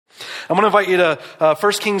I'm going to invite you to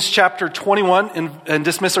 1 Kings chapter 21 and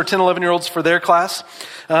dismiss our 10, 11-year-olds for their class.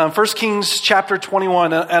 1 Kings chapter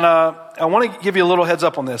 21, and I want to give you a little heads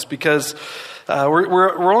up on this because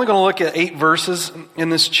we're only going to look at 8 verses in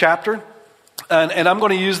this chapter. And I'm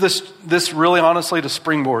going to use this really honestly to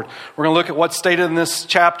springboard. We're going to look at what's stated in this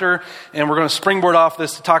chapter, and we're going to springboard off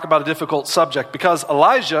this to talk about a difficult subject. Because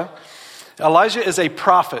Elijah is a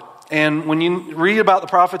prophet. And when you read about the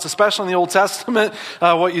prophets, especially in the Old Testament,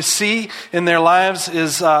 what you see in their lives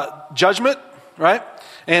is judgment, right?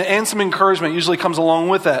 And some encouragement usually comes along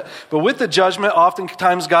with that. But with the judgment,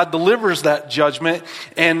 oftentimes God delivers that judgment,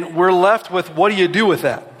 and we're left with, what do you do with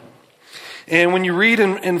that? And when you read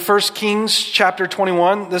in 1 Kings chapter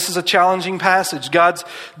 21, this is a challenging passage. God's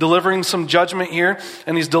delivering some judgment here,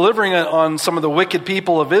 and he's delivering it on some of the wicked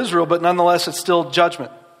people of Israel, but nonetheless, it's still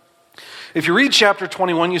judgment. If you read chapter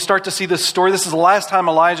 21, you start to see this story. This is the last time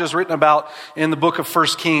Elijah is written about in the book of 1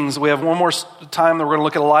 Kings. We have one more time that we're going to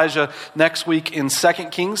look at Elijah next week in 2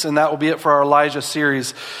 Kings, and that will be it for our Elijah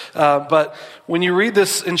series. But when you read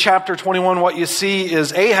this in chapter 21, what you see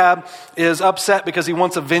is Ahab is upset because he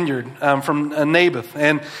wants a vineyard from Naboth.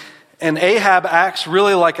 And Ahab acts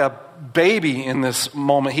really like a baby in this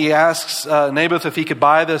moment. He asks Naboth if he could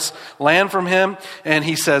buy this land from him, and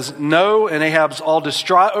he says no, and Ahab's all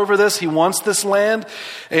distraught over this. He wants this land,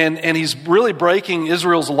 and he's really breaking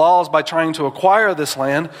Israel's laws by trying to acquire this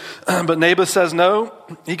land, but Naboth says no.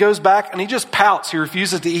 He goes back and he just pouts. He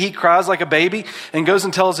refuses to eat. He cries like a baby and goes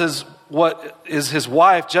and tells what is his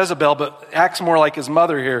wife, Jezebel, but acts more like his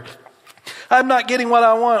mother here. I'm not getting what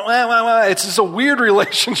I want. It's just a weird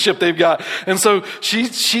relationship they've got. And so she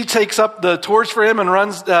takes up the torch for him and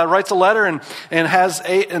writes a letter and has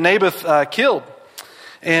Naboth killed.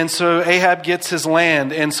 And so Ahab gets his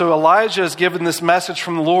land. And so Elijah is given this message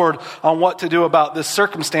from the Lord on what to do about this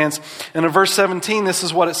circumstance. And in verse 17, this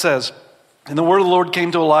is what it says. And the word of the Lord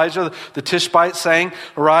came to Elijah the Tishbite, saying,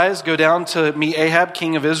 Arise, go down to meet Ahab,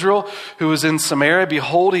 king of Israel, who is in Samaria.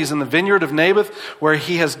 Behold, he is in the vineyard of Naboth, where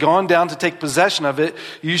he has gone down to take possession of it.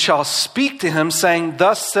 You shall speak to him, saying,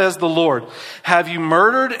 Thus says the Lord, Have you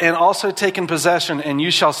murdered and also taken possession? And you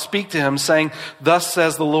shall speak to him, saying, Thus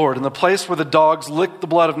says the Lord, In the place where the dogs lick the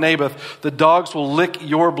blood of Naboth, the dogs will lick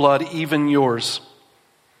your blood, even yours.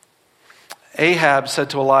 Ahab said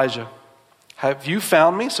to Elijah, Have you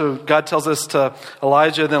found me? So God tells this to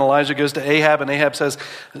Elijah. Then Elijah goes to Ahab, and Ahab says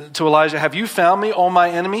to Elijah, Have you found me, O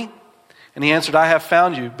my enemy? And he answered, I have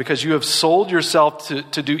found you, because you have sold yourself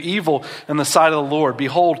to do evil in the sight of the Lord.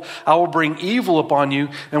 Behold, I will bring evil upon you,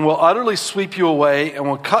 and will utterly sweep you away, and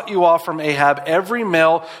will cut you off from Ahab, every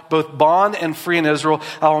male, both bond and free in Israel.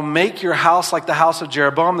 I will make your house like the house of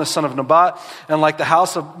Jeroboam, the son of Nebat, and like the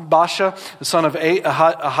house of Baasha, the son of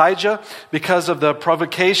Ahijah, because of the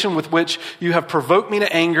provocation with which you have provoked me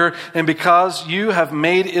to anger, and because you have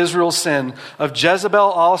made Israel sin. Of Jezebel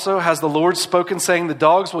also has the Lord spoken, saying, The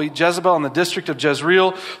dogs will eat Jezebel in the district of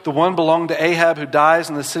Jezreel. The one belonged to Ahab who dies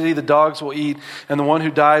in the city, the dogs will eat, and the one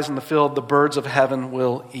who dies in the field, the birds of heaven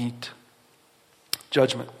will eat.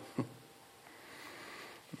 Judgment.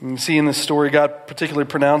 You see in this story, God particularly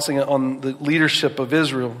pronouncing it on the leadership of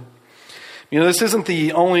Israel. You know, this isn't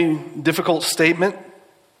the only difficult statement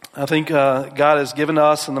I think God has given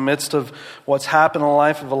us in the midst of what's happened in the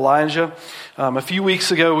life of Elijah. A few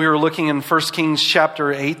weeks ago, we were looking in 1 Kings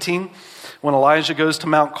chapter 18, when Elijah goes to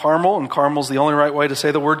Mount Carmel, and Carmel's the only right way to say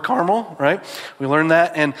the word Carmel, right? We learned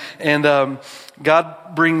that, and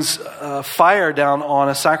God brings fire down on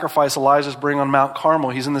a sacrifice Elijah's bringing on Mount Carmel.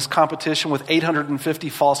 He's in this competition with 850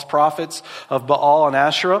 false prophets of Baal and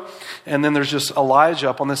Asherah, and then there's just Elijah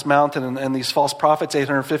up on this mountain, and these false prophets,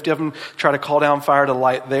 850 of them, try to call down fire to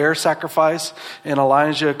light their sacrifice, and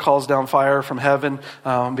Elijah calls down fire from heaven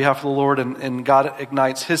on behalf of the Lord, and God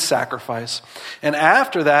ignites his sacrifice. And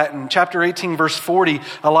after that, in chapter 18, verse 40,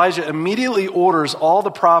 Elijah immediately orders all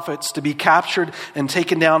the prophets to be captured and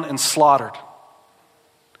taken down and slaughtered.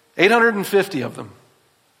 850 of them.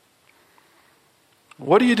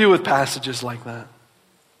 What do you do with passages like that?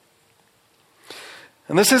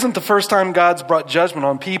 And this isn't the first time God's brought judgment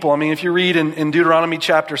on people. I mean, if you read in Deuteronomy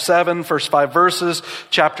chapter 7, first 5 verses,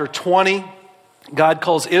 chapter 20, God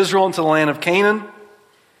calls Israel into the land of Canaan.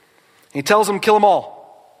 He tells them, kill them all.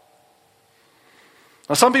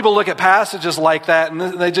 Now, some people look at passages like that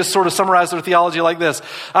and they just sort of summarize their theology like this.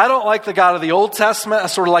 I don't like the God of the Old Testament. I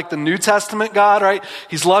sort of like the New Testament God, right?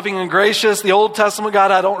 He's loving and gracious. The Old Testament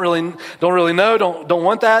God, I don't really know. Don't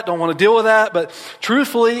want that. Don't want to deal with that. But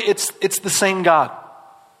truthfully, it's the same God.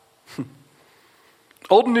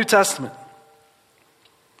 Old and New Testament.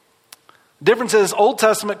 The difference is Old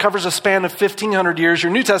Testament covers a span of 1,500 years.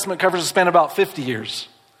 Your New Testament covers a span of about 50 years.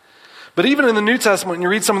 But even in the New Testament, when you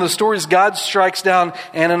read some of the stories, God strikes down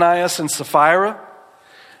Ananias and Sapphira.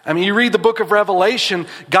 I mean, you read the book of Revelation,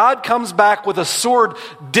 God comes back with a sword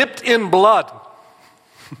dipped in blood,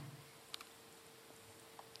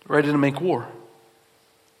 ready to make war.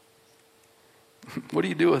 What do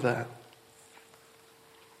you do with that?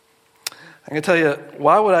 I can tell you,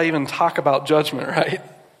 why would I even talk about judgment, right?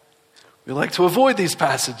 We like to avoid these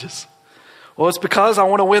passages. Well, it's because I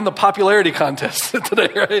want to win the popularity contest today,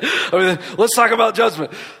 right? I mean, let's talk about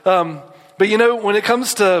judgment. But you know, when it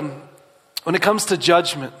comes to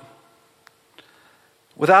judgment,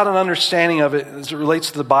 without an understanding of it as it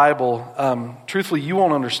relates to the Bible, truthfully, you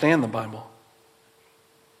won't understand the Bible.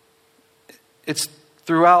 It's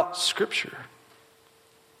throughout Scripture.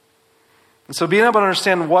 And so being able to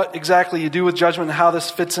understand what exactly you do with judgment and how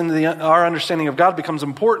this fits into our understanding of God becomes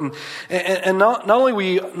important. And not only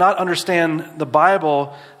we not understand the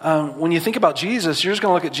Bible, when you think about Jesus, you're just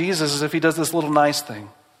going to look at Jesus as if he does this little nice thing.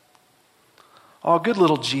 Oh, good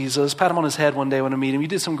little Jesus. Pat him on his head one day when I meet him. You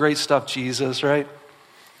did some great stuff, Jesus, right?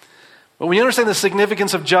 But when you understand the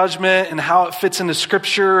significance of judgment and how it fits into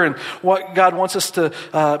Scripture and what God wants us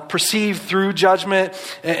to perceive through judgment,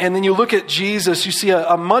 and then you look at Jesus, you see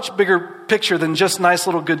a much bigger picture than just nice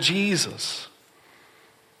little good Jesus.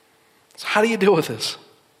 So how do you deal with this?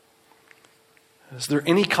 Is there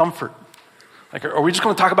any comfort? Like, are we just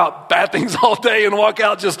going to talk about bad things all day and walk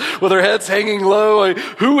out just with our heads hanging low? Like,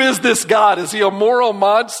 who is this God? Is he a moral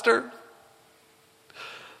monster?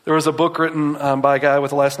 There was a book written by a guy with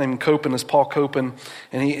the last name Copen, is Paul Copen,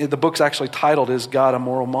 and the book's actually titled, Is God a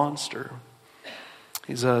Moral Monster?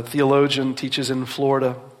 He's a theologian, teaches in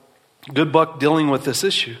Florida. Good book dealing with this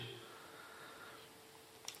issue.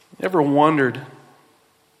 You ever wondered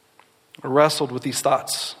or wrestled with these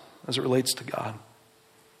thoughts as it relates to God?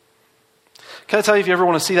 Can I tell you, if you ever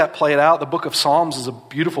want to see that play it out, the book of Psalms is a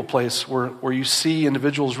beautiful place where you see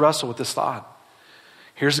individuals wrestle with this thought.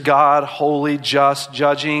 Here's God, holy, just,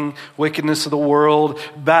 judging wickedness of the world,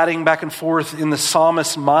 batting back and forth in the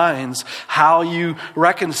psalmist's minds how you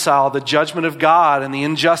reconcile the judgment of God and the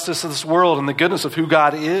injustice of this world and the goodness of who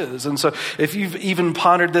God is. And so if you've even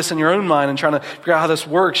pondered this in your own mind and trying to figure out how this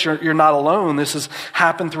works, you're not alone. This has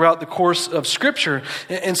happened throughout the course of Scripture.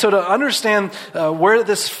 And so to understand where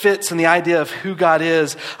this fits in the idea of who God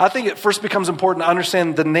is, I think it first becomes important to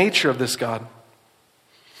understand the nature of this God.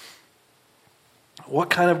 What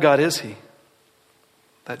kind of God is he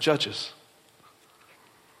that judges?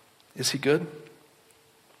 Is he good?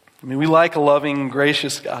 I mean, we like a loving,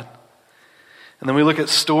 gracious God. And then we look at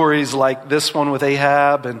stories like this one with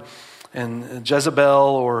Ahab and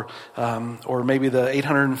Jezebel, or maybe the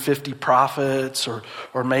 850 prophets,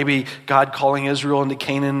 or maybe God calling Israel into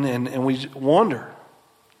Canaan, and we wonder,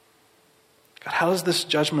 God, how does this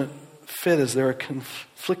judgment fit? Is there a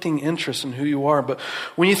conflicting interest in who you are? But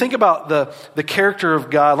when you think about the character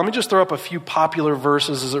of God, let me just throw up a few popular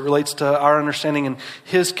verses as it relates to our understanding and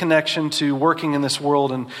his connection to working in this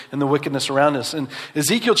world and the wickedness around us. In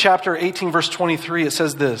Ezekiel chapter 18, verse 23, it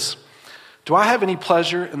says this: "Do I have any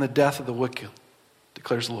pleasure in the death of the wicked,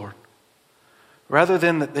 declares the Lord, rather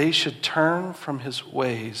than that they should turn from his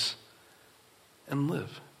ways and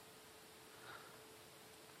live?"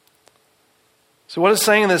 So what it's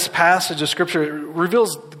saying in this passage of Scripture, it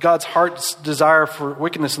reveals God's heart's desire for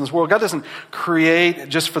wickedness in this world. God doesn't create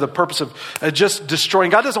just for the purpose of just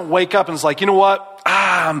destroying. God doesn't wake up and is like, you know what?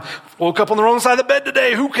 Woke up on the wrong side of the bed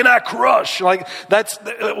today. Who can I crush? Like, that's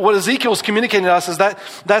what Ezekiel's communicating to us, is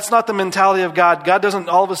that's not the mentality of God. God doesn't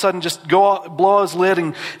all of a sudden just blow his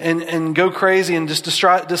lid and go crazy and just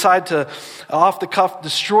decide to off the cuff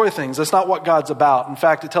destroy things. That's not what God's about. In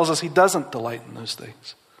fact, it tells us he doesn't delight in those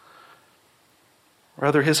things.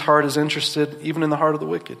 Rather, his heart is interested even in the heart of the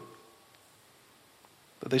wicked,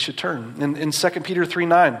 that they should turn. In 2 Peter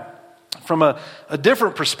 3:9, from a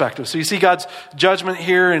different perspective. So you see God's judgment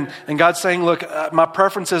here, and God's saying, look, my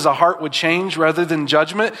preference is a heart would change rather than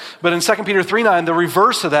judgment. But in 2 Peter 3:9, the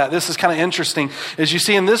reverse of that, this is kind of interesting, is you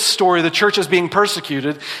see in this story, the church is being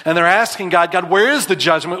persecuted, and they're asking God, where is the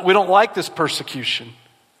judgment? We don't like this persecution.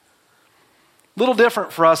 A little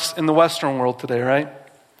different for us in the Western world today, right?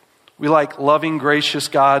 We like loving, gracious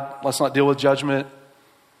God. Let's not deal with judgment.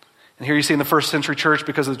 And here you see in the first century church,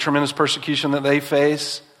 because of the tremendous persecution that they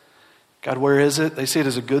face, God, where is it? They see it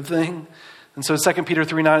as a good thing. And so in 2 Peter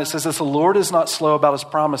 3:9, it says this: "The Lord is not slow about his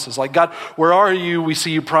promises." Like, God, where are you? We see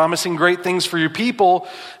you promising great things for your people.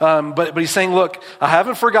 But he's saying, look, I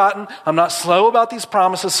haven't forgotten. I'm not slow about these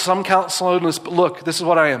promises. Some count slowness, but look, this is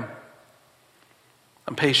what I am.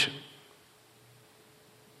 I'm patient.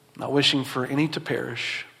 Not wishing for any to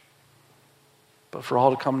perish, but for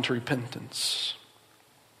all to come to repentance.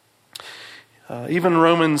 Even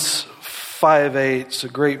Romans 5:8 is a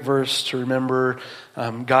great verse to remember.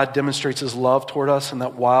 God demonstrates his love toward us, and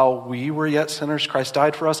that while we were yet sinners, Christ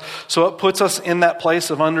died for us. So it puts us in that place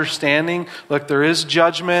of understanding. Look, there is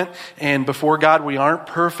judgment, and before God we aren't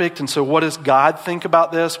perfect. And so what does God think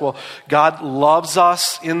about this? Well, God loves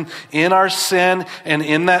us in our sin, and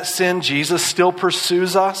in that sin, Jesus still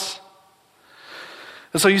pursues us.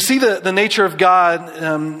 And so you see the nature of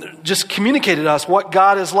God just communicated to us what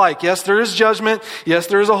God is like. Yes, there is judgment. Yes,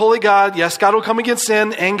 there is a holy God. Yes, God will come against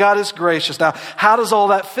sin, and God is gracious. Now, how does all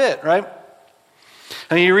that fit, right?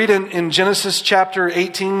 And you read in Genesis chapter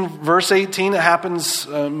 18, verse 18, it happens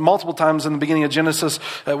multiple times in the beginning of Genesis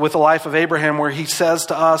with the life of Abraham, where he says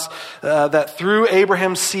to us that through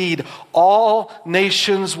Abraham's seed, all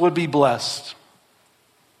nations would be blessed.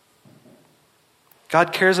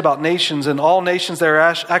 God cares about nations, and all nations, there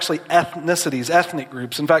are actually ethnicities, ethnic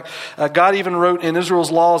groups. In fact, God even wrote in Israel's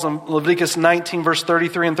laws in Leviticus 19, verse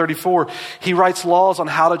 33 and 34, he writes laws on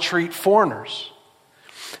how to treat foreigners.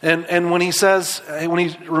 And when he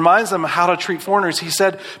reminds them how to treat foreigners, he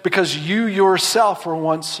said, because you yourself were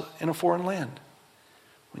once in a foreign land,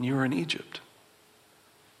 when you were in Egypt.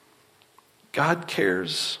 God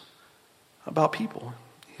cares about people.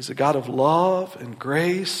 He's a God of love and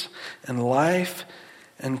grace and life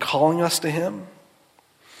and calling us to him.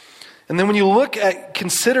 And then when you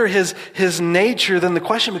consider his nature, then the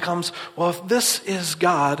question becomes, well, if this is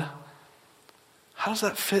God, how does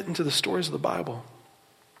that fit into the stories of the Bible?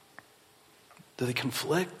 Do they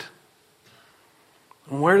conflict?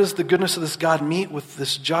 And where does the goodness of this God meet with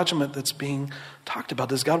this judgment that's being talked about?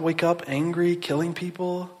 Does God wake up angry, killing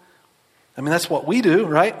people? I mean, that's what we do,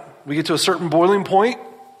 right? We get to a certain boiling point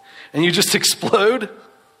and you just explode.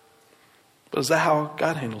 But is that how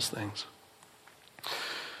God handles things?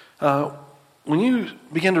 When you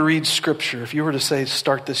begin to read Scripture, if you were to say,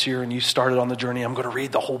 start this year and you started on the journey, I'm going to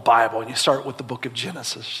read the whole Bible, and you start with the book of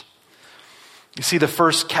Genesis. You see the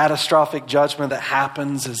first catastrophic judgment that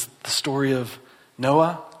happens is the story of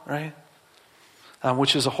Noah, right?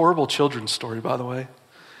 Which is a horrible children's story, by the way.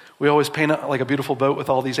 We always paint it like a beautiful boat with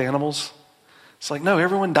all these animals. It's like, no,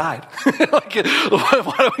 everyone died. Why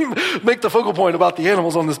don't we make the focal point about the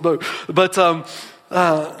animals on this boat? But,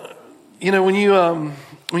 when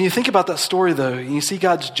you think about that story, though, and you see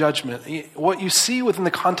God's judgment, what you see within the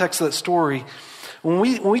context of that story, when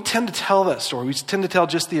we tend to tell that story, we tend to tell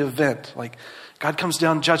just the event. Like, God comes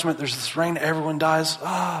down, judgment, there's this rain, everyone dies.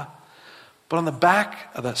 But on the back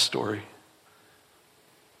of that story,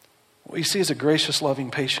 what you see is a gracious, loving,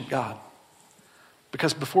 patient God.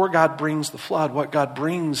 Because before God brings the flood, what God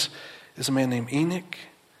brings is a man named Enoch,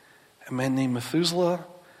 a man named Methuselah,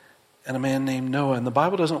 and a man named Noah. And the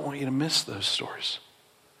Bible doesn't want you to miss those stories.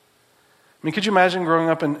 I mean, could you imagine growing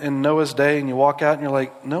up in Noah's day and you walk out and you're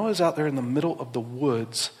like, Noah's out there in the middle of the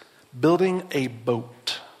woods building a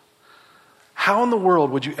boat. How in the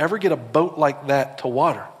world would you ever get a boat like that to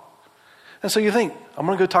water? And so you think, I'm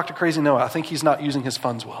going to go talk to crazy Noah. I think he's not using his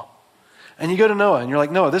funds well. And you go to Noah and you're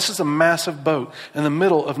like, Noah, this is a massive boat in the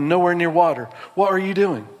middle of nowhere near water. What are you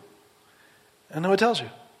doing? And Noah tells you,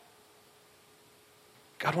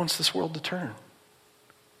 God wants this world to turn.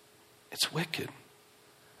 It's wicked.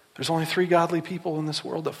 There's only 3 godly people in this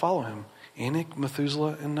world that follow him. Enoch,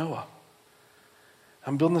 Methuselah, and Noah.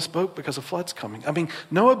 I'm building this boat because a flood's coming. I mean,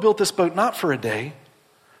 Noah built this boat not for a day,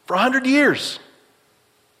 for 100 years.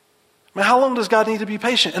 I mean, how long does God need to be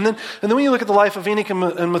patient? And then when you look at the life of Enoch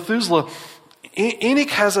and Methuselah, Enoch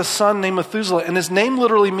has a son named Methuselah, and his name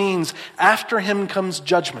literally means, after him comes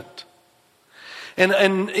judgment. And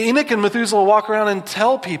Enoch and Methuselah walk around and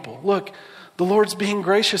tell people, look, the Lord's being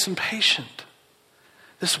gracious and patient.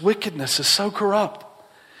 This wickedness is so corrupt.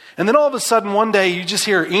 And then all of a sudden one day you just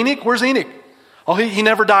hear, Enoch, where's Enoch? Oh, he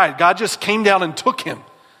never died. God just came down and took him.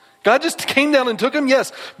 God just came down and took him,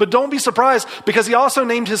 yes. But don't be surprised, because he also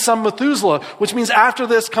named his son Methuselah, which means after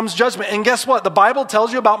this comes judgment. And guess what? The Bible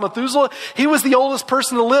tells you about Methuselah. He was the oldest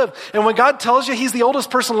person to live. And when God tells you he's the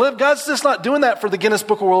oldest person to live, God's just not doing that for the Guinness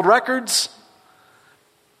Book of World Records.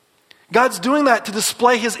 God's doing that to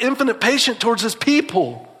display his infinite patience towards his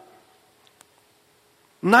people.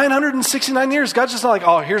 969 years. God's just not like,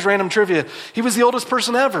 oh, here's random trivia. He was the oldest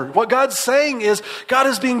person ever. What God's saying is God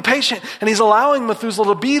is being patient, and he's allowing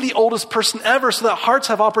Methuselah to be the oldest person ever so that hearts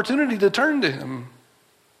have opportunity to turn to him.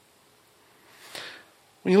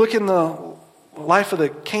 When you look in the life of the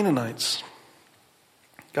Canaanites,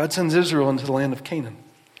 God sends Israel into the land of Canaan.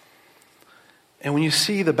 And when you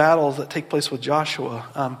see the battles that take place with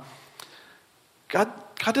Joshua, God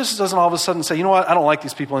just doesn't all of a sudden say, you know what, I don't like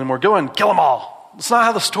these people anymore. Go and kill them all. It's not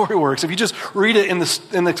how the story works. If you just read it in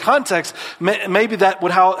the context, maybe that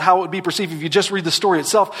would how it would be perceived if you just read the story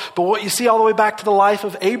itself. But what you see all the way back to the life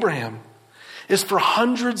of Abraham is for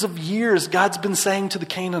hundreds of years, God's been saying to the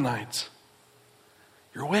Canaanites,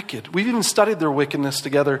 you're wicked. We've even studied their wickedness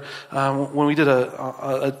together when we did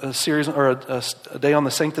a series or a day on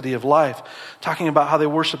the sanctity of life, talking about how they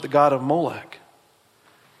worship the god of Molech.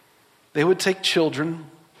 They would take children,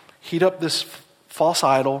 heat up this false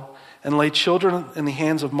idol, and lay children in the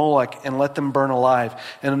hands of Molech and let them burn alive.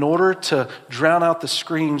 And in order to drown out the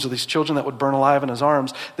screams of these children that would burn alive in his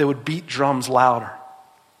arms, they would beat drums louder.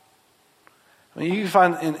 I mean, you can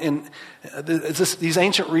find in these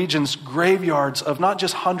ancient regions graveyards of not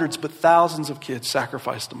just hundreds but thousands of kids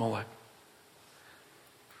sacrificed to Molech.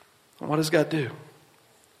 And what does God do?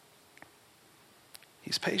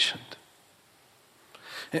 He's patient.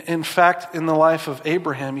 In fact, in the life of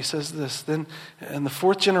Abraham, he says this, then in the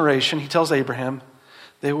fourth generation, he tells Abraham,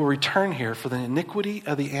 they will return here, for the iniquity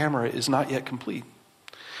of the Amorite is not yet complete.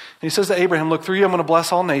 And he says to Abraham, look, through you I'm going to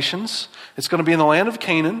bless all nations. It's going to be in the land of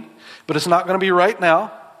Canaan, but it's not going to be right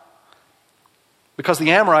now, because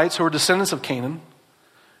the Amorites, who are descendants of Canaan,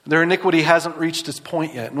 their iniquity hasn't reached its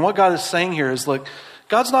point yet. And what God is saying here is, look,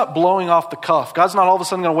 God's not blowing off the cuff. God's not all of a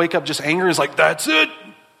sudden going to wake up just angry. He's like, that's it.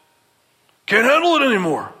 Can't handle it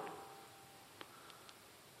anymore.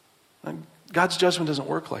 God's judgment doesn't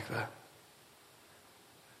work like that.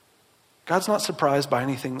 God's not surprised by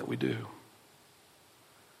anything that we do.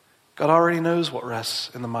 God already knows what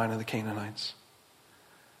rests in the mind of the Canaanites.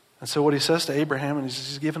 And so what he says to Abraham, and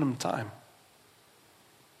he's giving him time.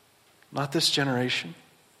 Not this generation,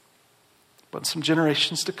 but some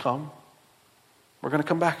generations to come. We're going to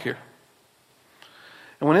come back here.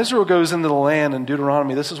 And when Israel goes into the land in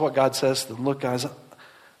Deuteronomy, this is what God says to them. Look, guys,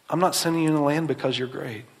 I'm not sending you in the land because you're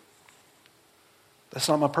great. That's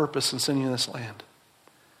not my purpose in sending you in this land.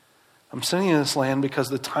 I'm sending you in this land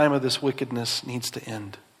because the time of this wickedness needs to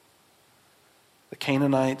end. The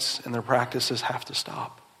Canaanites and their practices have to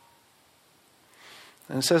stop.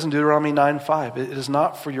 And it says in Deuteronomy 9:5, it is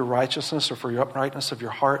not for your righteousness or for your uprightness of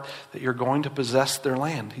your heart that you're going to possess their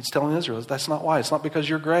land. He's telling Israel, that's not why. It's not because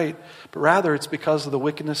you're great, but rather it's because of the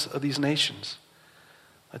wickedness of these nations.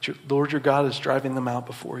 That the Lord your God is driving them out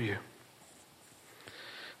before you.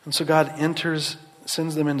 And so God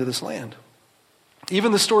sends them into this land.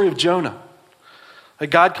 Even the story of Jonah. Like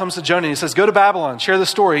God comes to Jonah and he says, go to Babylon, share the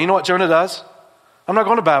story. You know what Jonah does? I'm not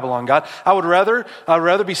going to Babylon, God. I'd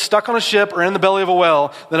rather be stuck on a ship or in the belly of a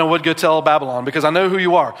whale than I would go tell Babylon, because I know who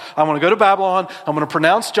you are. I'm going to go to Babylon, I'm going to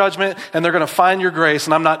pronounce judgment, and they're going to find your grace,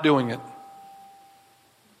 and I'm not doing it.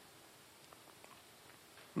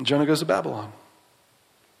 And Jonah goes to Babylon.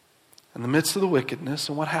 In the midst of the wickedness,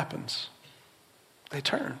 and what happens? They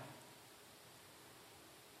turn.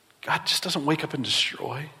 God just doesn't wake up and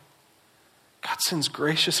destroy. God sends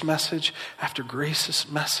gracious message after gracious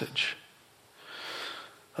message.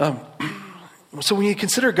 So when you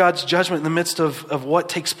consider God's judgment in the midst of what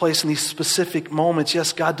takes place in these specific moments,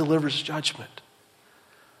 yes, God delivers judgment.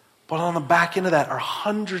 But on the back end of that are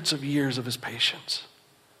hundreds of years of his patience.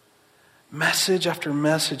 Message after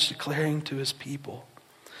message declaring to his people.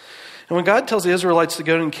 And when God tells the Israelites to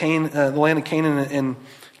go to the land of Canaan and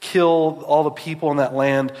kill all the people in that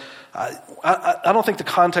land, I don't think the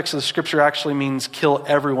context of the scripture actually means kill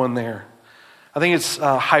everyone there. I think it's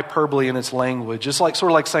hyperbole in its language. It's sort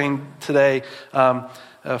of like saying today,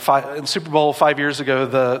 in Super Bowl 5 years ago,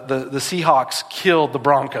 the Seahawks killed the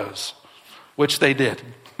Broncos, which they did.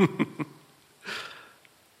 But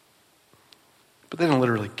they didn't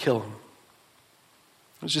literally kill them.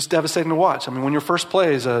 It was just devastating to watch. I mean, when your first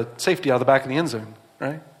play is a safety out of the back of the end zone,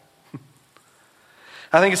 right?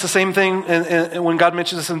 I think it's the same thing when God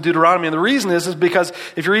mentions this in Deuteronomy. And the reason is because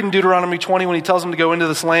if you read in Deuteronomy 20, when he tells them to go into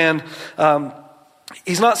this land,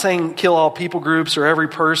 he's not saying kill all people groups or every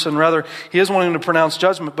person. Rather, he is wanting to pronounce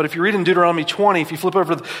judgment. But if you read in Deuteronomy 20, if you flip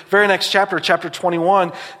over to the very next chapter, chapter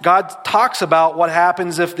 21, God talks about what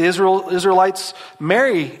happens if the Israelites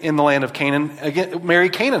marry in the land of Canaan, again, marry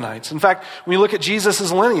Canaanites. In fact, when you look at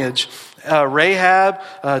Jesus' lineage, Rahab,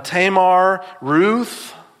 Tamar,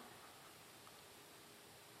 Ruth,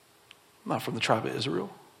 not from the tribe of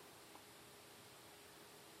Israel.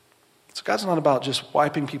 So God's not about just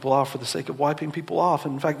wiping people off for the sake of wiping people off.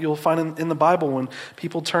 In fact, you'll find in the Bible when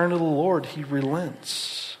people turn to the Lord, he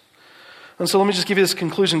relents. And so let me just give you this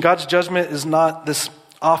conclusion. God's judgment is not this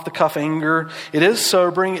off-the-cuff anger. It is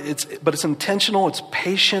sobering, but it's intentional, it's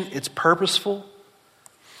patient, it's purposeful.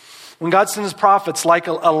 When God sends prophets like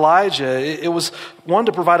Elijah, it was one,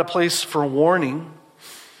 to provide a place for warning,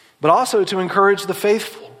 but also to encourage the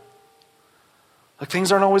faithful. Like,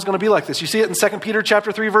 things aren't always going to be like this. You see it in 2 Peter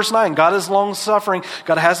chapter 3, verse 9. God is long-suffering.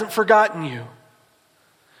 God hasn't forgotten you.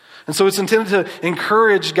 And so it's intended to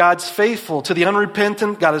encourage God's faithful. To the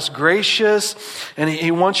unrepentant, God is gracious, and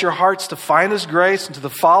He wants your hearts to find His grace. And to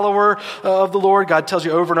the follower of the Lord, God tells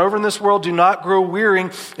you over and over in this world, do not grow weary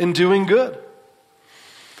in doing good.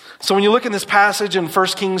 So when you look in this passage in 1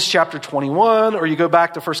 Kings chapter 21, or you go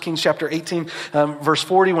back to 1 Kings chapter 18, verse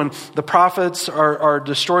 40, when the prophets are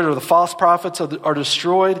destroyed, or the false prophets are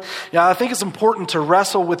destroyed, I think it's important to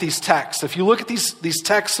wrestle with these texts. If you look at these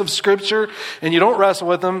texts of Scripture and you don't wrestle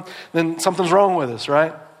with them, then something's wrong with us,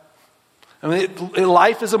 right? I mean,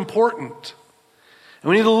 life is important.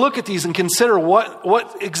 And we need to look at these and consider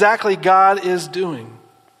what exactly God is doing.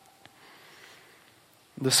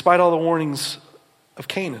 Despite all the warnings of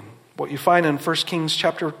Canaan, what you find in 1 Kings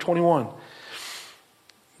chapter 21.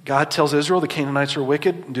 God tells Israel the Canaanites are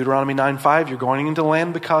wicked. In Deuteronomy 9:5, you're going into the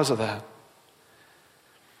land because of that.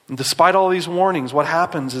 And despite all these warnings, what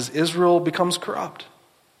happens is Israel becomes corrupt.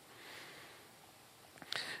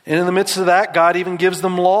 And in the midst of that, God even gives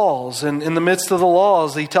them laws. And in the midst of the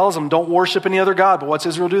laws, He tells them, don't worship any other God. But what's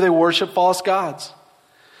Israel do? They worship false gods.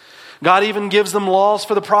 God even gives them laws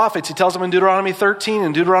for the prophets. He tells them in Deuteronomy 13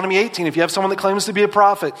 and Deuteronomy 18, if you have someone that claims to be a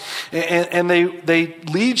prophet and they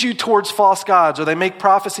lead you towards false gods, or they make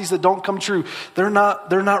prophecies that don't come true, they're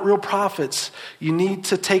not real prophets. You need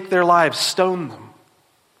to take their lives, stone them.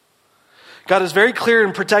 God is very clear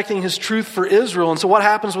in protecting His truth for Israel. And so what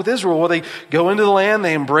happens with Israel? Well, they go into the land,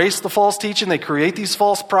 they embrace the false teaching, they create these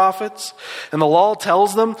false prophets, and the law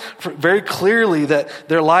tells them very clearly that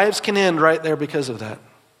their lives can end right there because of that.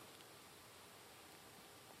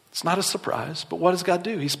 It's not a surprise, but what does God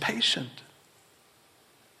do? He's patient.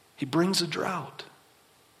 He brings a drought.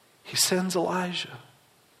 He sends Elijah.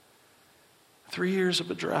 3 years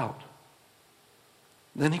of a drought.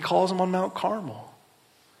 Then He calls him on Mount Carmel.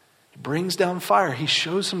 He brings down fire. He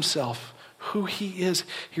shows Himself who He is.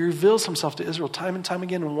 He reveals Himself to Israel time and time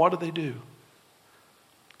again. And what do?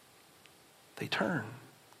 They turn.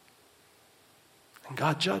 And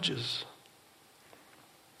God judges.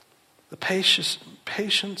 The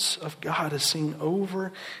patience of God is seen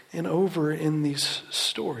over and over in these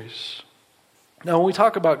stories. Now, when we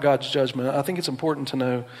talk about God's judgment, I think it's important to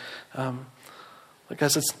know,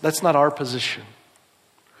 because that's not our position.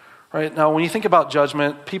 Right? Now, when you think about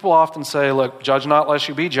judgment, people often say, look, judge not lest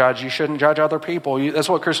you be judged. You shouldn't judge other people. That's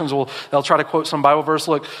what Christians they'll try to quote some Bible verse.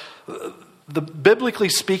 Look, biblically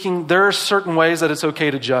speaking, there are certain ways that it's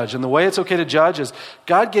okay to judge. And the way it's okay to judge is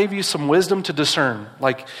God gave you some wisdom to discern.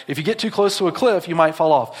 Like, if you get too close to a cliff, you might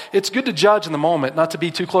fall off. It's good to judge in the moment, not to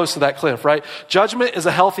be too close to that cliff, right? Judgment is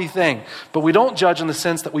a healthy thing, but we don't judge in the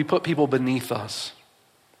sense that we put people beneath us.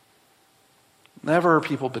 Never are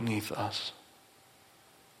people beneath us.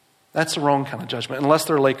 That's the wrong kind of judgment. Unless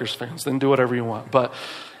they're Lakers fans, then do whatever you want. But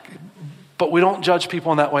we don't judge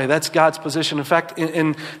people in that way. That's God's position. In fact,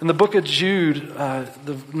 in the book of Jude,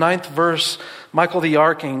 the 9th verse, Michael the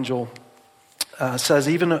archangel says,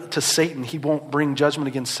 even to Satan, he won't bring judgment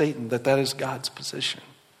against Satan, that is God's position.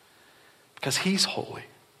 Because He's holy.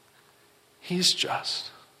 He's just.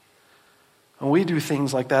 When we do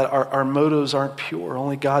things like that, our motives aren't pure.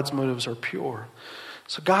 Only God's motives are pure.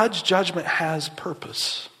 So God's judgment has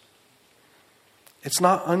purpose. It's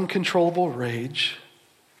not uncontrollable rage.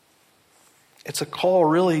 It's a call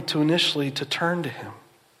really to initially to turn to Him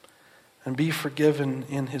and be forgiven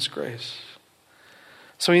in His grace.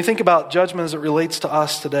 So when you think about judgment as it relates to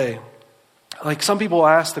us today, like some people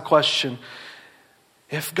ask the question,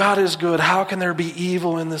 if God is good, how can there be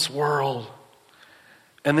evil in this world?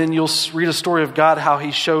 And then you'll read a story of God, how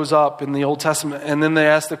He shows up in the Old Testament. And then they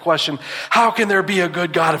ask the question, how can there be a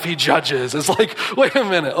good God if He judges? It's like, wait a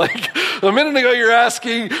minute. Like a minute ago you're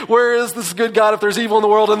asking, where is this good God if there's evil in the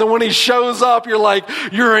world? And then when He shows up, you're like,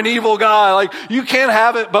 you're an evil guy. Like, you can't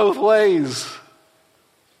have it both ways.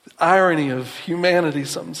 The irony of humanity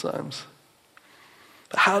sometimes.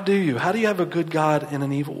 But how do you have a good God in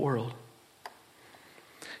an evil world?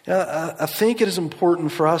 I think it is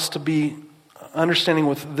important for us to be understanding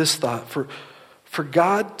with this thought, for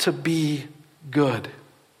God to be good,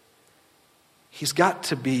 He's got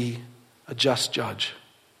to be a just judge.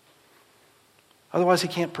 Otherwise, He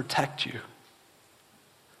can't protect you.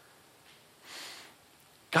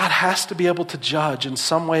 God has to be able to judge in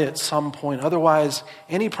some way at some point. Otherwise,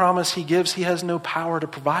 any promise He gives, He has no power to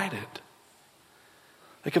provide it.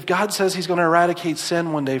 Like if God says He's going to eradicate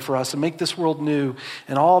sin one day for us and make this world new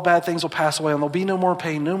and all bad things will pass away and there'll be no more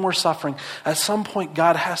pain, no more suffering, at some point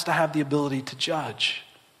God has to have the ability to judge.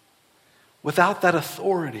 Without that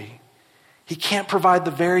authority, He can't provide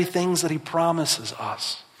the very things that He promises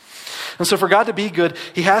us. And so for God to be good,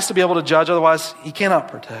 he has to be able to judge, otherwise he cannot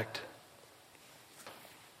protect.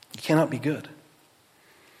 He cannot be good.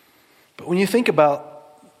 But when you think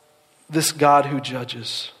about this God who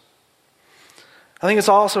judges, I think it's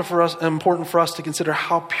also important for us to consider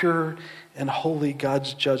how pure and holy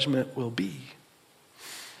God's judgment will be.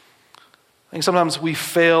 I think sometimes we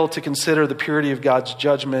fail to consider the purity of God's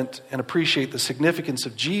judgment and appreciate the significance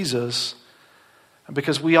of Jesus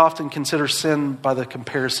because we often consider sin by the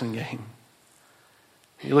comparison game.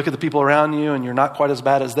 You look at the people around you and you're not quite as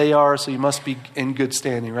bad as they are, so you must be in good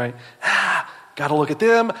standing, right? Got to look at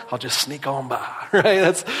them, I'll just sneak on by, right?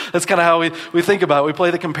 That's kind of how we think about it. We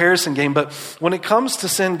play the comparison game. But when it comes to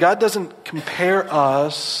sin, God doesn't compare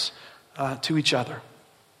us to each other.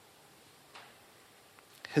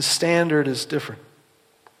 His standard is different.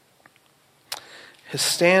 His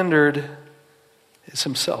standard is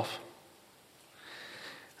himself.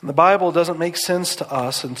 And the Bible doesn't make sense to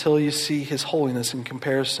us until you see his holiness in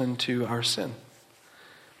comparison to our sin.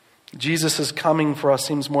 Jesus' coming for us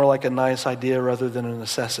seems more like a nice idea rather than a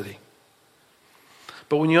necessity.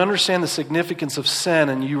 But when you understand the significance of sin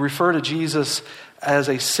and you refer to Jesus as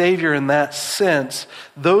a Savior in that sense,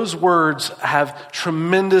 those words have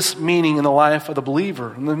tremendous meaning in the life of the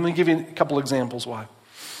believer. And let me give you a couple examples why.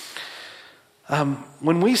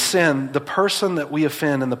 When we sin, the person that we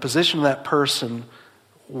offend and the position of that person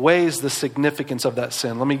weighs the significance of that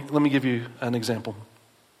sin. Let me give you an example.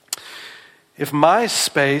 If my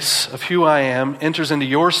space of who I am enters into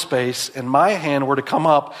your space and my hand were to come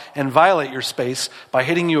up and violate your space by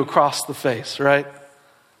hitting you across the face, right?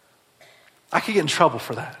 I could get in trouble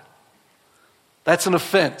for that. That's an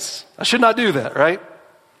offense. I should not do that, right?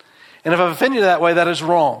 And if I've offended you that way, that is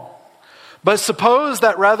wrong. But suppose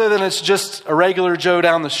that rather than it's just a regular Joe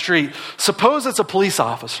down the street, suppose it's a police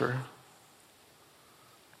officer.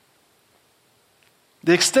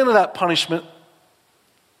 The extent of that punishment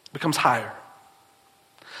becomes higher.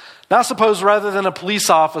 Now suppose rather than a police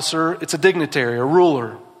officer, it's a dignitary, a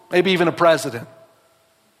ruler, maybe even a president.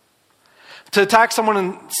 To attack someone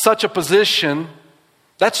in such a position,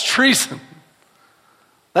 that's treason.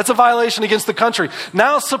 That's a violation against the country.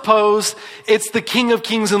 Now suppose it's the King of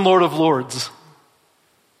Kings and Lord of Lords.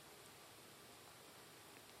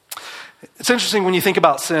 It's interesting when you think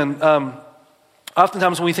about sin.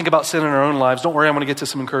 Oftentimes when we think about sin in our own lives, don't worry, I'm going to get to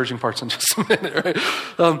some encouraging parts in just a minute, right?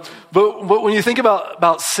 But when you think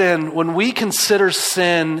about sin, when we consider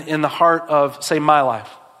sin in the heart of, say, my life,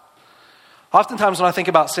 oftentimes when I think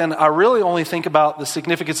about sin, I really only think about the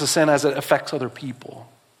significance of sin as it affects other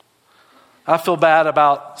people. I feel bad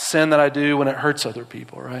about sin that I do when it hurts other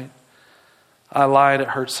people, right? I lied, it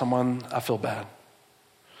hurts someone, I feel bad.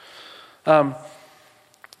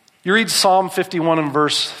 You read Psalm 51 and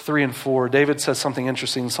verse 3 and 4. David says something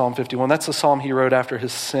interesting in Psalm 51. That's the psalm he wrote after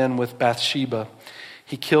his sin with Bathsheba.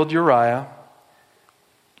 He killed Uriah.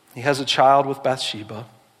 He has a child with Bathsheba.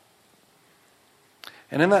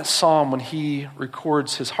 And in that psalm, when he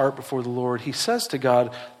records his heart before the Lord, he says to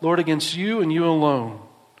God, Lord, against you and you alone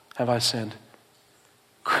have I sinned.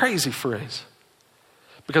 Crazy phrase.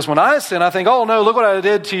 Because when I sin, I think, oh no, look what I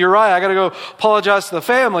did to Uriah. I got to go apologize to the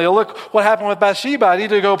family. Oh, look what happened with Bathsheba. I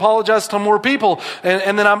need to go apologize to more people.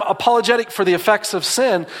 And then I'm apologetic for the effects of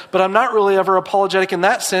sin, but I'm not really ever apologetic in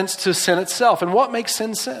that sense to sin itself. And what makes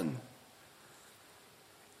sin sin?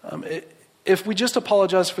 If we just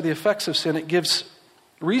apologize for the effects of sin, it gives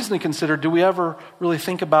reason to consider, do we ever really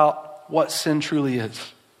think about what sin truly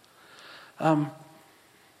is?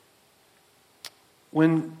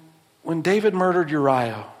 When David murdered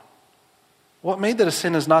Uriah, what made that a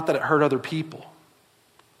sin is not that it hurt other people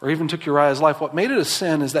or even took Uriah's life. What made it a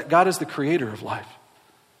sin is that God is the creator of life.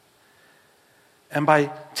 And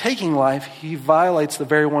by taking life, he violates the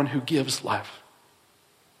very one who gives life.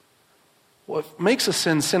 What makes a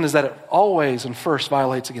sin sin is that it always and first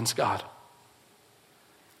violates against God.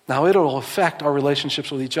 Now, it'll affect our relationships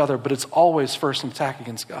with each other, but it's always first an attack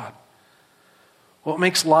against God. What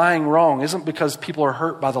makes lying wrong isn't because people are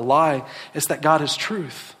hurt by the lie, it's that God is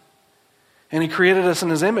truth. And he created us in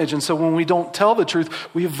his image, and so when we don't tell the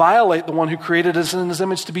truth, we violate the one who created us in his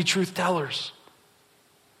image to be truth tellers.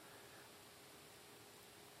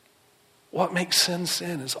 What makes sin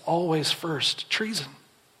sin is always first treason.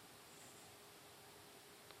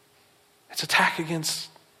 It's attack against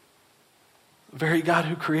the very God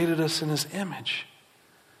who created us in his image,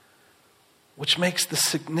 which makes the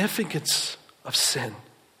significance of sin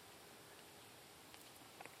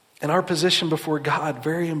and our position before God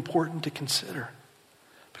very important to consider.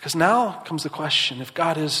 Because now comes the question, if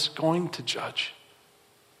God is going to judge,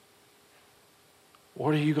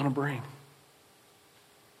 what are you going to bring?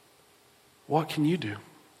 What can you do?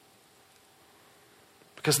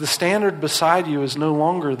 Because the standard beside you is no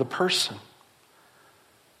longer the person,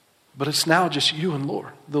 but it's now just you and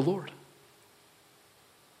the Lord.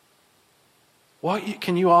 What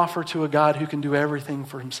can you offer to a God who can do everything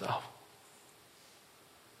for himself?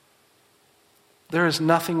 There is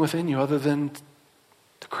nothing within you other than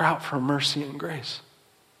to cry out for mercy and grace.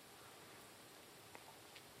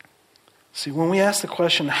 See, when we ask the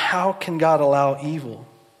question, how can God allow evil?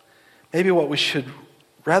 Maybe what we should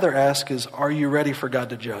rather ask is, are you ready for God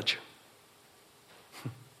to judge?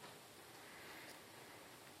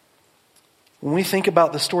 When we think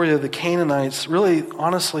about the story of the Canaanites, really,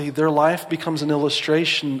 honestly, their life becomes an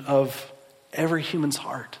illustration of every human's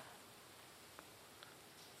heart.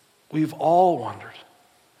 We've all wandered.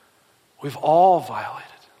 We've all violated.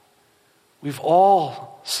 We've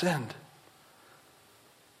all sinned.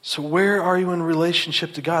 So where are you in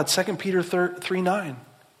relationship to God? 2 Peter 3:9.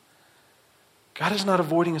 God is not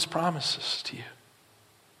avoiding his promises to you,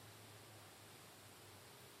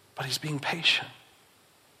 but he's being patient.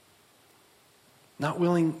 Not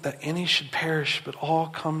willing that any should perish, but all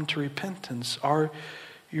come to repentance. Are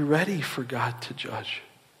you ready for God to judge?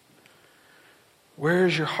 Where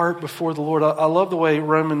is your heart before the Lord? I love the way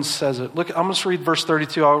Romans says it. Look, I'm going to read verse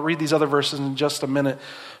 32. I'll read these other verses in just a minute.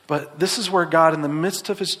 But this is where God, in the midst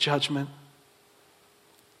of his judgment,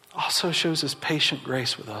 also shows his patient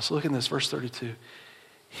grace with us. Look at this, verse 32.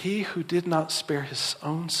 He who did not spare his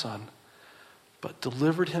own son, but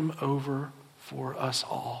delivered him over for us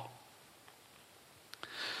all.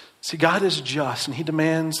 See, God is just, and he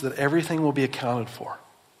demands that everything will be accounted for.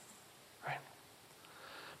 Right?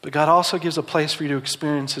 But God also gives a place for you to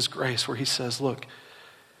experience his grace where he says, look,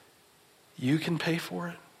 you can pay for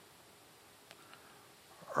it,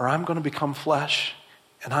 or I'm going to become flesh,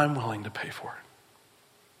 and I'm willing to pay for it.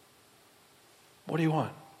 What do you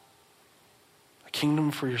want? A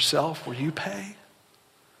kingdom for yourself where you pay?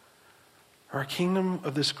 Or a kingdom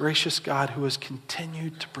of this gracious God who has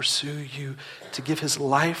continued to pursue you, to give his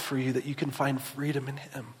life for you that you can find freedom in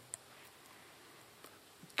him?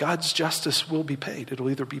 God's justice will be paid. It'll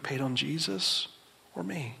either be paid on Jesus or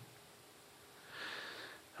me.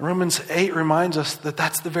 Romans 8 reminds us that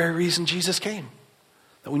that's the very reason Jesus came.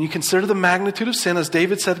 That when you consider the magnitude of sin, as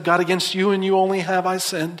David said, God, against you and you only have I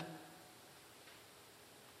sinned.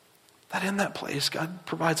 That in that place, God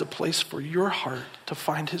provides a place for your heart to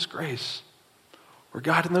find his grace. Where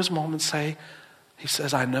God in those moments he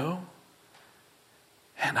says, I know,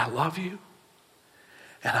 and I love you,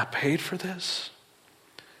 and I paid for this,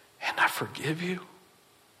 and I forgive you.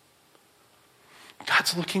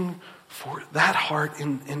 God's looking for that heart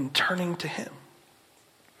in turning to him.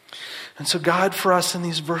 And so God for us in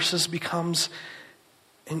these verses becomes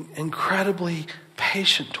incredibly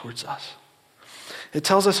patient towards us. It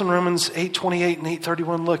tells us in Romans 8:28 and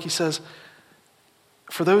 8:31, look, he says,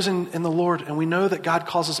 for those in the Lord, and we know that God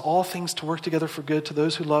causes all things to work together for good to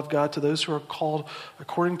those who love God, to those who are called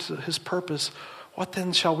according to his purpose. What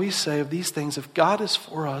then shall we say of these things? If God is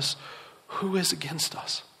for us, who is against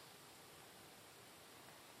us?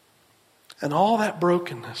 And all that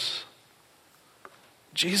brokenness,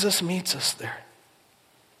 Jesus meets us there.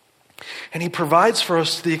 And he provides for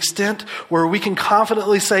us to the extent where we can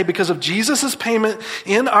confidently say, because of Jesus' payment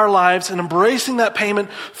in our lives and embracing that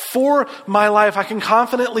payment for my life, I can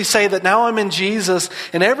confidently say that now I'm in Jesus,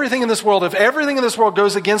 and everything in this world, if everything in this world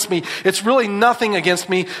goes against me, it's really nothing against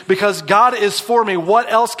me because God is for me.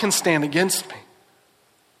 What else can stand against me?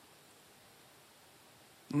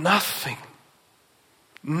 Nothing.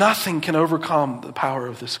 Nothing can overcome the power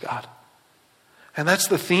of this God. And that's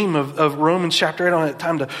the theme of Romans chapter 8. I don't have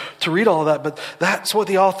time to read all of that, but that's what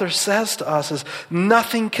the author says to us is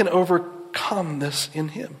nothing can overcome this in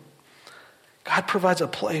him. God provides a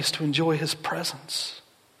place to enjoy his presence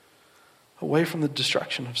away from the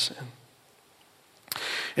destruction of sin.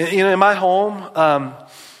 In my home,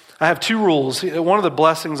 I have two rules. One of the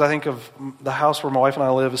blessings, I think, of the house where my wife and I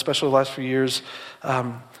live, especially the last few years,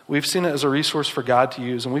 we've seen it as a resource for God to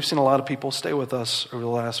use. And we've seen a lot of people stay with us over the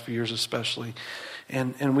last few years especially.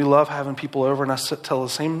 And we love having people over. And I tell the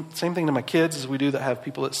same thing to my kids as we do that have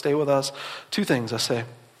people that stay with us. Two things I say.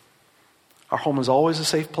 Our home is always a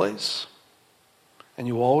safe place. And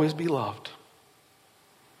you will always be loved.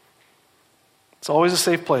 It's always a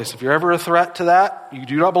safe place. If you're ever a threat to that, you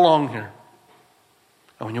do not belong here.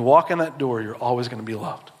 And when you walk in that door, you're always going to be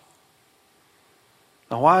loved.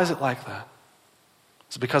 Now, why is it like that?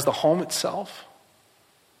 Is it because the home itself?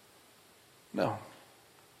 No.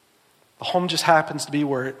 The home just happens to be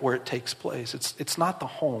where it takes place. It's not the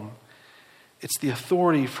home. It's the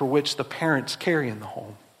authority for which the parents carry in the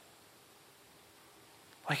home.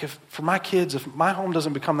 Like if for my kids, if my home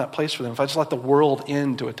doesn't become that place for them, if I just let the world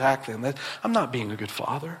in to attack them, I'm not being a good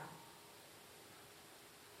father.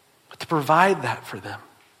 But to provide that for them.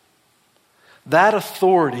 That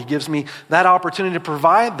authority gives me that opportunity to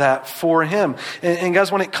provide that for him. And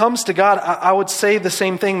guys, when it comes to God, I would say the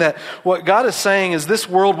same thing, that what God is saying is this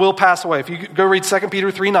world will pass away. If you go read 2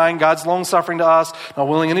 Peter 3:9, God's long suffering to us, not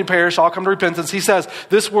willing any perish, all come to repentance. He says,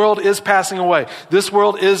 this world is passing away. This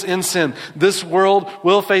world is in sin. This world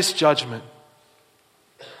will face judgment.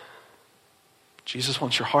 Jesus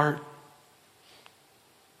wants your heart.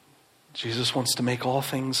 Jesus wants to make all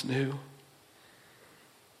things new.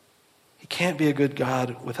 He can't be a good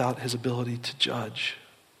God without his ability to judge.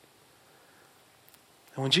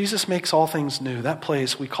 And when Jesus makes all things new, that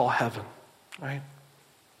place we call heaven, right?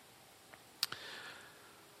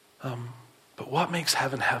 But what makes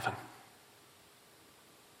heaven heaven?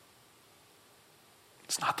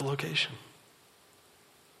 It's not the location.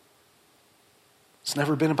 It's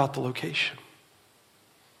never been about the location.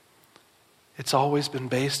 It's always been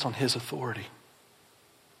based on his authority.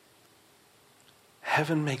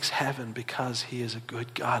 Heaven makes heaven because he is a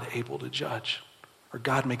good God able to judge. Or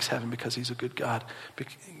God makes heaven because he's a good God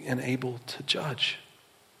and able to judge.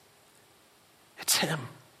 It's him.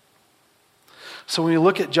 So when you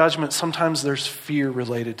look at judgment, sometimes there's fear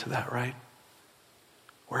related to that, right?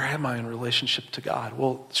 Where am I in relationship to God?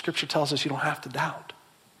 Well, Scripture tells us you don't have to doubt.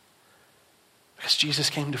 Because Jesus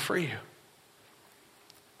came to free you.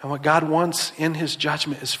 And what God wants in his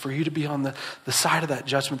judgment is for you to be on the side of that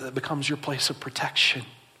judgment that becomes your place of protection.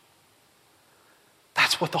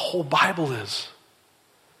 That's what the whole Bible is.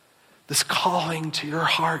 This calling to your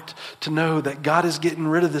heart to know that God is getting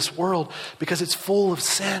rid of this world because it's full of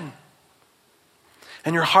sin.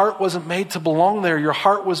 And your heart wasn't made to belong there. Your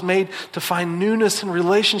heart was made to find newness in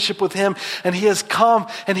relationship with him. And he has come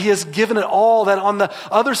and he has given it all, that on the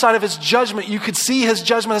other side of his judgment, you could see his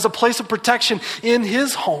judgment as a place of protection in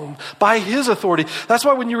his home by his authority. That's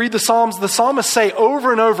why when you read the Psalms, the psalmists say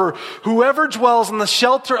over and over, whoever dwells in the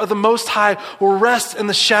shelter of the Most High will rest in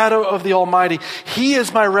the shadow of the Almighty. He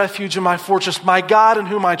is my refuge and my fortress, my God in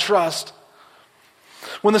whom I trust.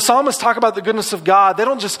 When the psalmists talk about the goodness of God, they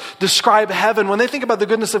don't just describe heaven. When they think about the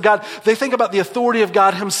goodness of God, they think about the authority of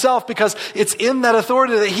God himself, because it's in that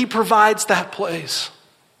authority that he provides that place.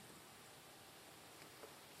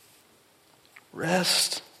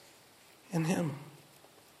 Rest in him.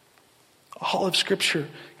 All of Scripture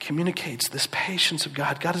communicates this patience of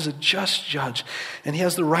God. God is a just judge, and he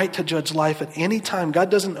has the right to judge life at any time.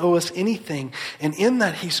 God doesn't owe us anything, and in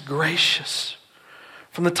that he's gracious.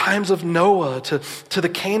 From the times of Noah to the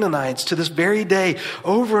Canaanites, to this very day,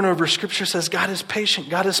 over and over, Scripture says God is patient.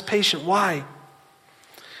 God is patient. Why?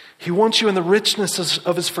 He wants you in the richness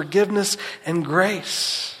of his forgiveness and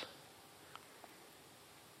grace.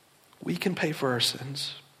 We can pay for our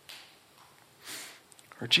sins,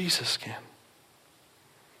 or Jesus can.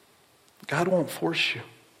 God won't force you,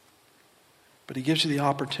 but he gives you the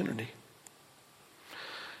opportunity.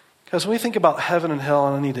 Because when we think about heaven and hell,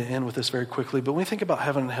 and I need to end with this very quickly, but when we think about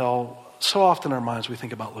heaven and hell, so often in our minds we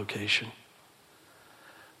think about location.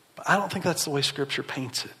 But I don't think that's the way Scripture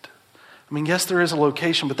paints it. I mean, yes, there is a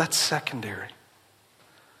location, but that's secondary.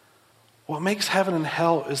 What makes heaven and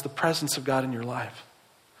hell is the presence of God in your life.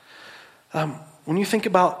 When you think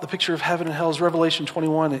about the picture of heaven and hell, is Revelation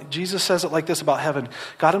 21, Jesus says it like this about heaven.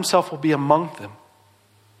 God himself will be among them.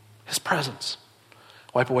 His presence.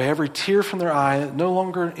 Wipe away every tear from their eye. No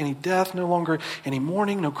longer any death, no longer any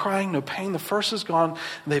mourning, no crying, no pain. The first is gone,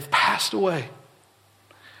 and they've passed away.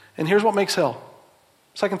 And here's what makes hell.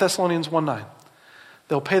 2 Thessalonians 1:9.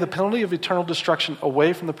 They'll pay the penalty of eternal destruction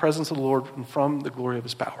away from the presence of the Lord and from the glory of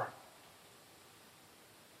his power.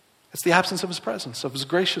 It's the absence of his presence, of his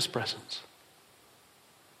gracious presence.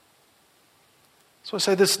 So I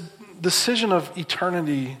say this decision of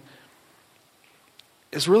eternity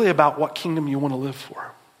is really about what kingdom you want to live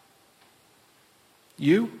for.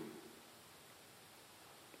 You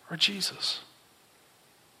or Jesus?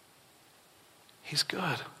 He's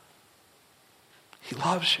good. He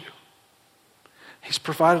loves you. He's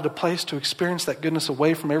provided a place to experience that goodness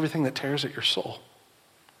away from everything that tears at your soul.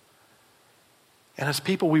 And as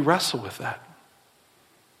people, we wrestle with that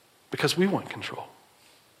because we want control.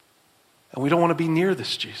 And we don't want to be near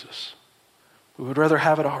this Jesus. We would rather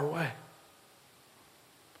have it our way.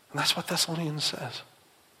 And that's what Thessalonians says.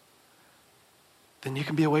 Then you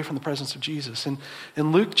can be away from the presence of Jesus. And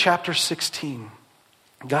in Luke chapter 16,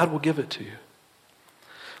 God will give it to you.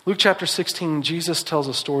 Luke chapter 16, Jesus tells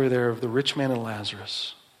a story there of the rich man and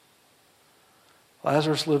Lazarus.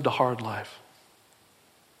 Lazarus lived a hard life.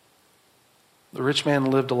 The rich man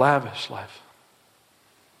lived a lavish life.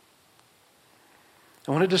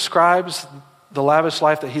 And when it describes the lavish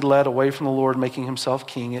life that he led away from the Lord, making himself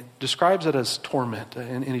king, it describes it as torment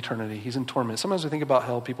in eternity. He's in torment. Sometimes we think about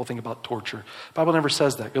hell, people think about torture. The Bible never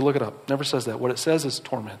says that. Go look it up. Never says that. What it says is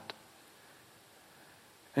torment.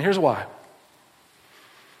 And here's why.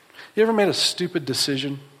 You ever made a stupid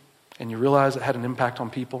decision and you realize it had an impact on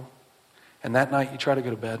people, and that night you try to go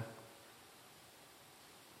to bed?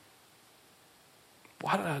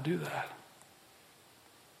 Why did I do that?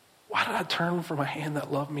 Why did I turn from a hand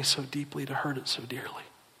that loved me so deeply to hurt it so dearly?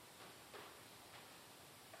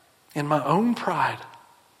 In my own pride,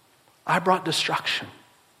 I brought destruction.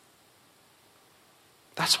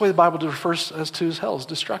 That's the way the Bible refers to as hell, is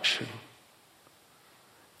destruction.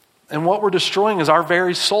 And what we're destroying is our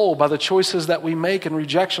very soul by the choices that we make in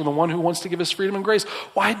rejection of the one who wants to give us freedom and grace.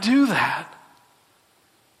 Why do that?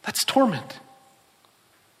 That's torment.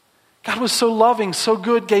 God was so loving, so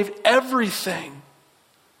good, gave everything.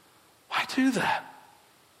 Why do that?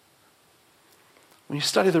 When you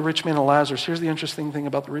study the rich man and Lazarus, here's the interesting thing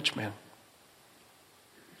about the rich man.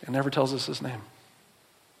 It never tells us his name.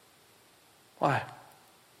 Why?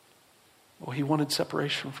 Well, he wanted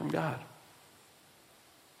separation from God.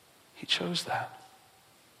 He chose that.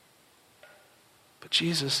 But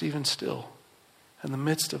Jesus, even still, in the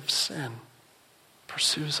midst of sin,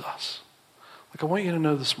 pursues us. Like, I want you to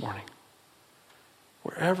know this morning,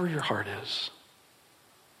 wherever your heart is,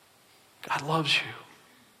 God loves you.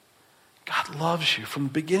 God loves you. From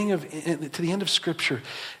the beginning to the end of Scripture,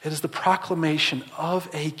 it is the proclamation of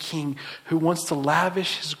a king who wants to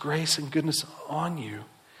lavish his grace and goodness on you.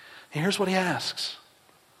 And here's what he asks.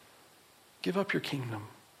 Give up your kingdom.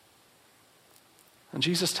 And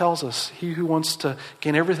Jesus tells us, he who wants to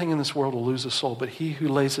gain everything in this world will lose his soul, but he who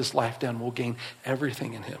lays his life down will gain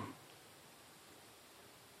everything in him.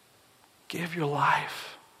 Give your life.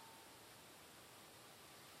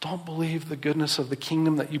 Don't believe the goodness of the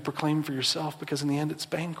kingdom that you proclaim for yourself, because in the end it's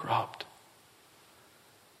bankrupt.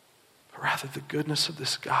 But rather the goodness of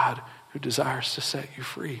this God who desires to set you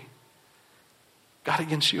free. God,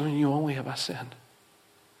 against you and you only have I sinned.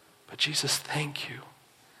 But Jesus, thank you.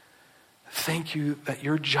 Thank you that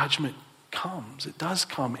your judgment comes. It does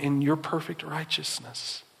come in your perfect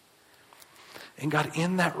righteousness. And God,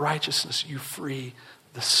 in that righteousness, you free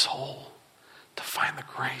the soul to find the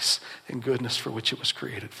grace and goodness for which it was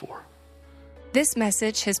created for. This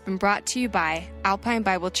message has been brought to you by Alpine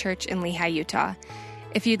Bible Church in Lehi, Utah.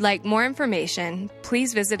 If you'd like more information,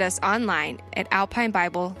 please visit us online at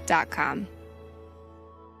alpinebible.com.